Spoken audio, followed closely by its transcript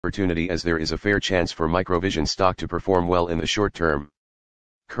opportunity as there is a fair chance for microvision stock to perform well in the short term.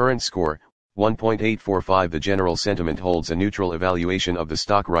 Current score, 1.845. The general sentiment holds a neutral evaluation of the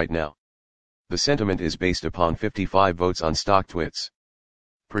stock right now. The sentiment is based upon 55 votes on StockTwits.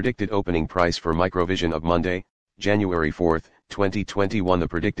 Predicted opening price for microvision of Monday, January 4, 2021. The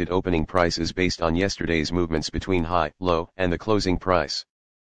predicted opening price is based on yesterday's movements between high, low, and the closing price.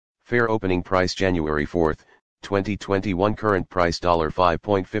 Fair opening price January 4, 2021. Current price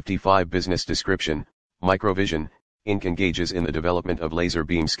 $5.55. Business description: Microvision, Inc. engages in the development of laser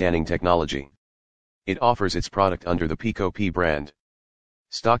beam scanning technology. It offers its product under the Pico-P brand.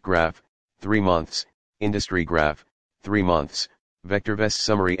 Stock graph, 3 months, industry graph, 3 months, VectorVest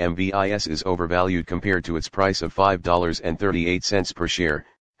summary. MVIS is overvalued compared to its price of $5.38 per share,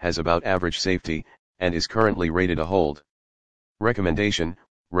 has about average safety, and is currently rated a hold. Recommendation: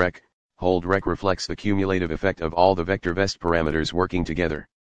 Rec. Hold. Rec reflects the cumulative effect of all the VectorVest parameters working together.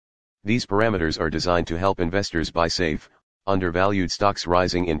 These parameters are designed to help investors buy safe, undervalued stocks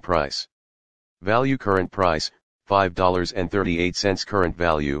rising in price. Value: current price, $5.38. Current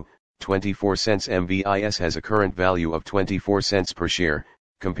value, 24 cents. MVIS has a current value of 24 cents per share,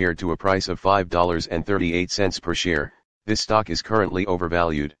 compared to a price of $5.38 per share. This stock is currently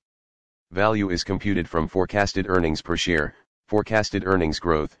overvalued. Value is computed from forecasted earnings per share, forecasted earnings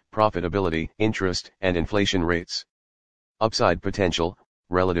growth, profitability, interest, and inflation rates. Upside potential: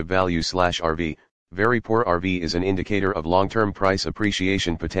 relative value/RV, very poor RV is an indicator of long-term price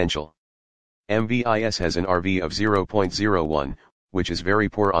appreciation potential. MVIS has an RV of 0.01, which is very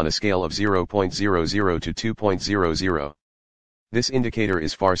poor on a scale of 0.00 to 2.00. This indicator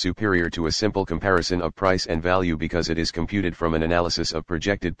is far superior to a simple comparison of price and value because it is computed from an analysis of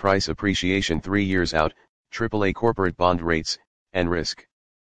projected price appreciation 3 years out, AAA corporate bond rates, and risk.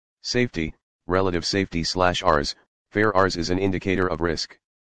 Safety: relative safety/RS, fair RS is an indicator of risk.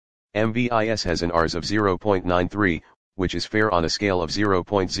 MVIS has an RS of 0.93, which is fair on a scale of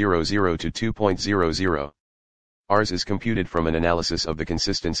 0.00 to 2.00. RS is computed from an analysis of the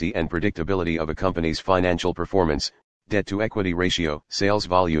consistency and predictability of a company's financial performance, debt-to-equity ratio, sales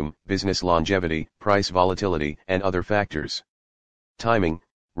volume, business longevity, price volatility, and other factors. Timing: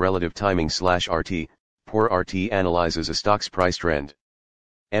 relative timing/RT, poor RT analyzes a stock's price trend.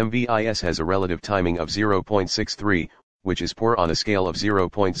 MVIS has a relative timing of 0.63, which is poor on a scale of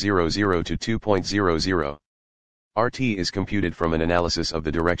 0.00 to 2.00. RT is computed from an analysis of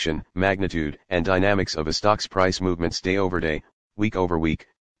the direction, magnitude, and dynamics of a stock's price movements day over day, week over week,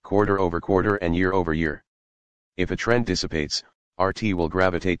 quarter over quarter, and year over year. If a trend dissipates, RT will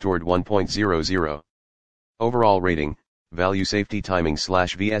gravitate toward 1.00. Overall rating: value safety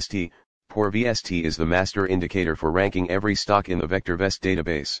timing/VST, poor VST is the master indicator for ranking every stock in the VectorVest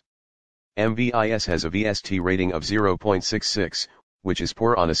database. MVIS has a VST rating of 0.66, which is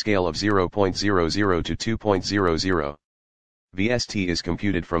poor on a scale of 0.00 to 2.00. VST is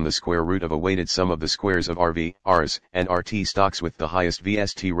computed from the square root of a weighted sum of the squares of RV, RS, and RT. Stocks with the highest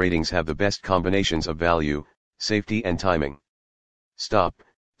VST ratings have the best combinations of value, safety, and timing. Stop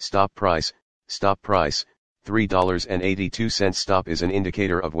price, $3.82. Stop is an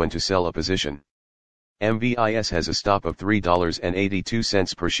indicator of when to sell a position. MVIS has a stop of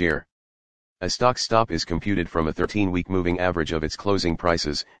 $3.82 per share. A stock's stop is computed from a 13-week moving average of its closing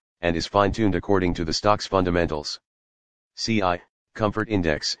prices, and is fine-tuned according to the stock's fundamentals. CI, Comfort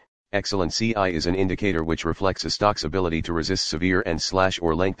Index, excellent. CI is an indicator which reflects a stock's ability to resist severe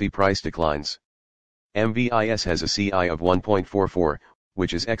and/or lengthy price declines. MVIS has a CI of 1.44,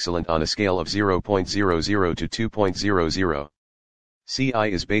 which is excellent on a scale of 0.00 to 2.00.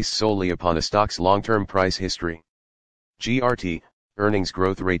 CI is based solely upon a stock's long-term price history. GRT, earnings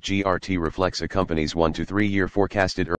growth rate. GRT reflects a company's 1 to 3 year forecasted